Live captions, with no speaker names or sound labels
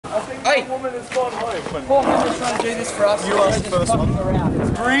Hey! Woman has gone home. Poor woman's trying to do this for us. You asked the first one. 3, 2,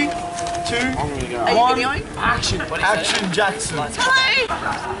 1. Action. Action Jackson. Hello,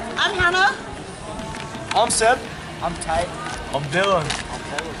 I'm Hannah. I'm Seb. I'm Tate. I'm Dylan.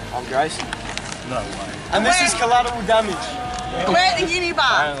 I'm Grace. No way. And this is Collateral Damage. We're at the uni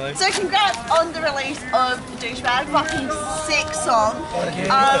bar. Apparently. So congrats on the release of Douchebag, fucking sick song.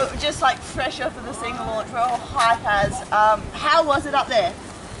 Just like fresh off of the single launch, we're all hype as. How was it up there?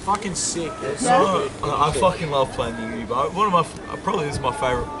 Fucking sick. So, I fucking love playing the uni bar. One of my, probably is my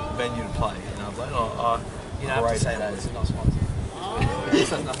favourite venue to play. And I'm like, You don't have to say that, it's not sponsored.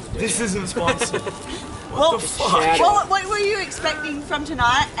 this isn't sponsored. What the fuck? What were you expecting from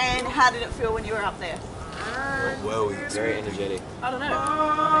tonight, and how did it feel when you were up there? Well, Very energetic. I don't know.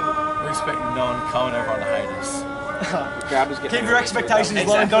 we're expecting no one to come and everyone to hate us. Keep your expectations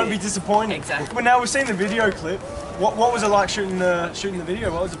low and don't be disappointed. Exactly. But now we've seen the video clip. What was it like shooting the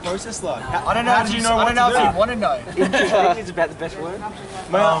video? What was the process like? I don't know. How did you know what to do? if you want to know. Interesting is about the best word.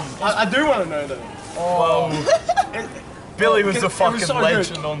 I do want to know though. Well, Billy was a was fucking so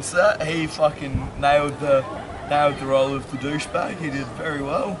legend on set. He fucking nailed the role of the douchebag. He did very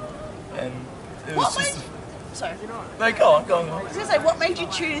well, and it was just. Sorry. No, go on. I was gonna say, what made you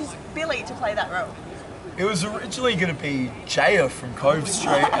choose Billy to play that role? It was originally going to be Jaya from Cove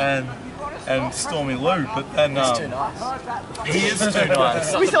Street and Stormy Lou, but then He's too nice. he is too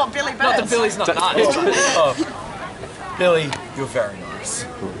nice. We thought Billy Not that first. Billy's not nice. Oh, Billy, you're very nice.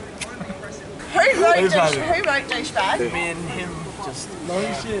 Who wrote Douchebag? Me and him just, No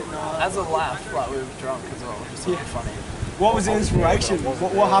shit. as a laugh, like we were drunk as well, just something funny. What was the inspiration?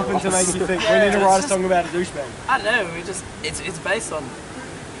 What happened to make you think we need to write a song about a douchebag? I don't know, it's based on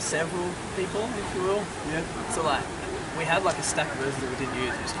several people, if you will. Yeah. So like, we had like a stack of verses that we didn't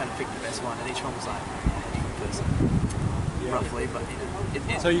use, we just kind of picked the best one, and each one was like a different person, roughly, but you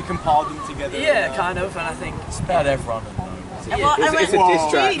know. So you compiled them together. Yeah, kind of, and I think It's about everyone. It's a diss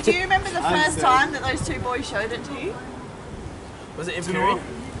track. Do you remember the first time that those two boys showed it to you? was it You know Imperial?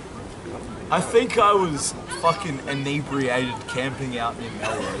 what? I think I was fucking inebriated camping out near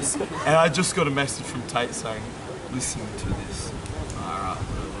Melrose, and I just got a message from Tate saying, "Listen to this." Alright,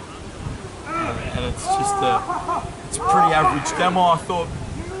 whatever. And it's just it's a pretty average demo. I thought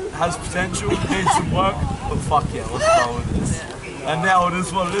has potential, needs some work, but fuck yeah, let's go with this. And now it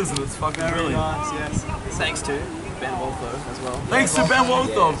is what it is, and it's fucking brilliant. Nice, yes. Thanks to Ben Wolfo as well. Thanks to Ben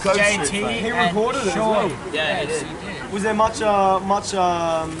Waltho of Cove Street. He recorded it as well. Yeah, he did. Was there much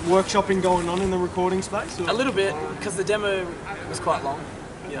workshopping going on in the recording space? Or? A little bit, because the demo was quite long.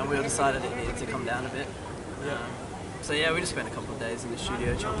 You know, we all decided it needed to come down a bit. So yeah, we just spent a couple of days in the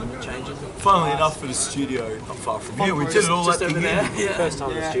studio chopping and changing. Funnily enough, for the studio not far from here, we did it all Just at the over there. uni. Yeah. First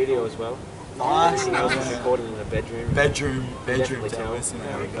time in the studio as well. Nice. Everything else was recorded in a bedroom. Bedroom Definitely down tell. this and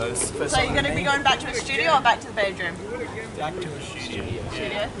how it goes. First So time you're going to be going back to a studio or back to the bedroom? back to a studio.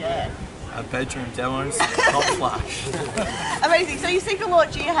 Studio, yeah. Our bedroom demos, not flash. Amazing. So your single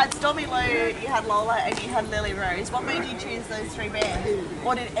launch, you had Stormy Lou, you had Lola, and you had Lily Rose. What made you choose those three bands?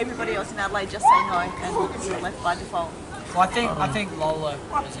 Or did everybody else in Adelaide just say no and you were left by default? Well, I think Lola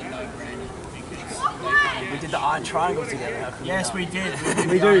was a no-brainer because We did the Iron Triangle together. How could yes, not? we did.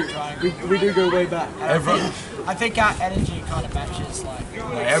 We do. We do go way back. Everyone, I think our energy kind of matches. Like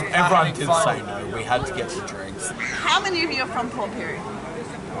everyone did say no. We had to get the drinks. How many of you are from Port Pirie?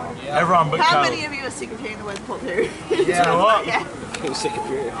 Everyone but How Caleb. many of you are sick of hearing the word Port Pirie? You know what? Yeah. It was sick of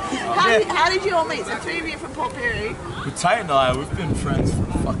period. How did you all meet? So three of you are from Port Pirie. With Tate and I, we've been friends for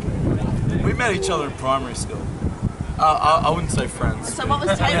fucking. We met each other in primary school. I wouldn't say friends. So what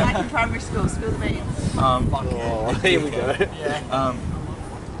was Tate like in primary school? Spill the beans. Oh, here we go.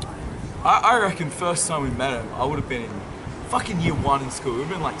 I reckon first time we met him, I would have been in fucking year 1 in school. We would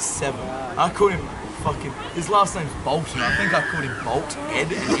have been like 7. I called him fucking. His last name's Bolton. I think I called him Bolt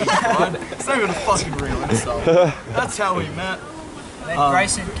Head, and he cried. It's not even a fucking real insult. That's how we met. And then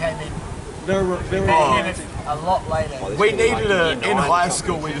Grayson came in a lot later. We needed in high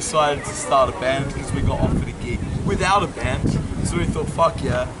school we decided to start a band because we got offered a gig without a band. So we thought, fuck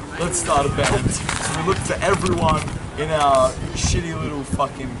yeah, let's start a band. So we looked to everyone in our shitty little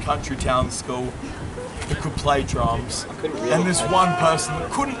fucking country town school that could play drums. And this one person that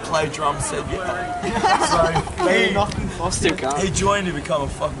couldn't play drums said yeah. So he joined to become a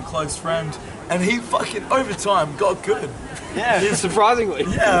fucking close friend. And he fucking, over time, got good. Yeah, surprisingly.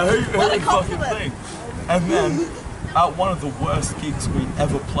 Yeah, who would fucking think? And then, at one of the worst gigs we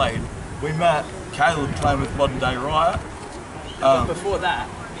ever played, we met Caleb playing with Modern Day Riot. But before that,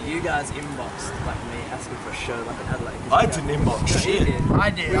 you guys inboxed like me asking for a show like in Adelaide. I didn't inbox You shit. did. I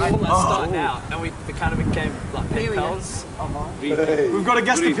did. I did. Starting out, and we kind of became like pen pals online. We've got a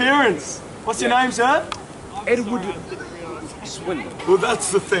guest appearance. What's your name, sir? Edward Swindle. Well,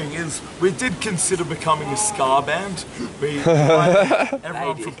 that's the thing is we did consider becoming a ska band. We invited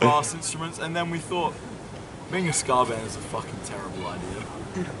everyone for brass instruments, and then we thought being a ska band is a fucking terrible idea.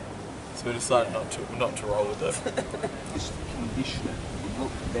 So we decided not to roll with it. This conditioner would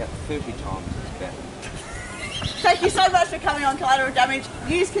look about 30 times as bad. Thank you so much for coming on Collateral Damage.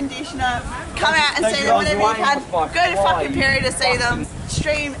 Use conditioner. Come out and see them whenever you can. Go to fucking Perry to see them.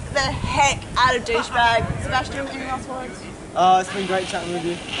 Stream the heck out of Douchebag. Sebastian, any last words? It's been great chatting with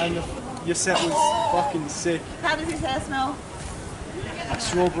you, and your set was fucking sick. How does his hair smell?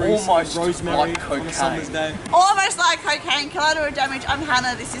 Strawberries, Almost rosemary like on a summer's day. Almost like cocaine. Collateral Damage. I'm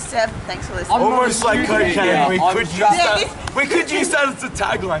Hannah. This is Seb. Thanks for listening. Almost like cocaine. Yeah, we I'm could use just- that. We could use that as the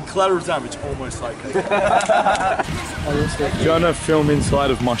tagline. Collateral damage. Almost like cocaine. Do you want to film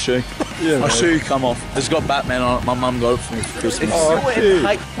inside of my shoe? Yeah. My shoe come off. It's got Batman on it. My mum got it for me for Christmas.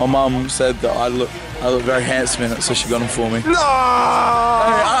 My mum said that I look very handsome in it, so she got them for me. No!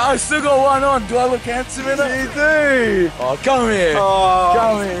 I still got one on. Do I look handsome in it? You do. Oh, come here.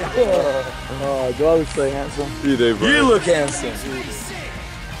 Come here. Oh, do I look so handsome? You do, bro. You look handsome.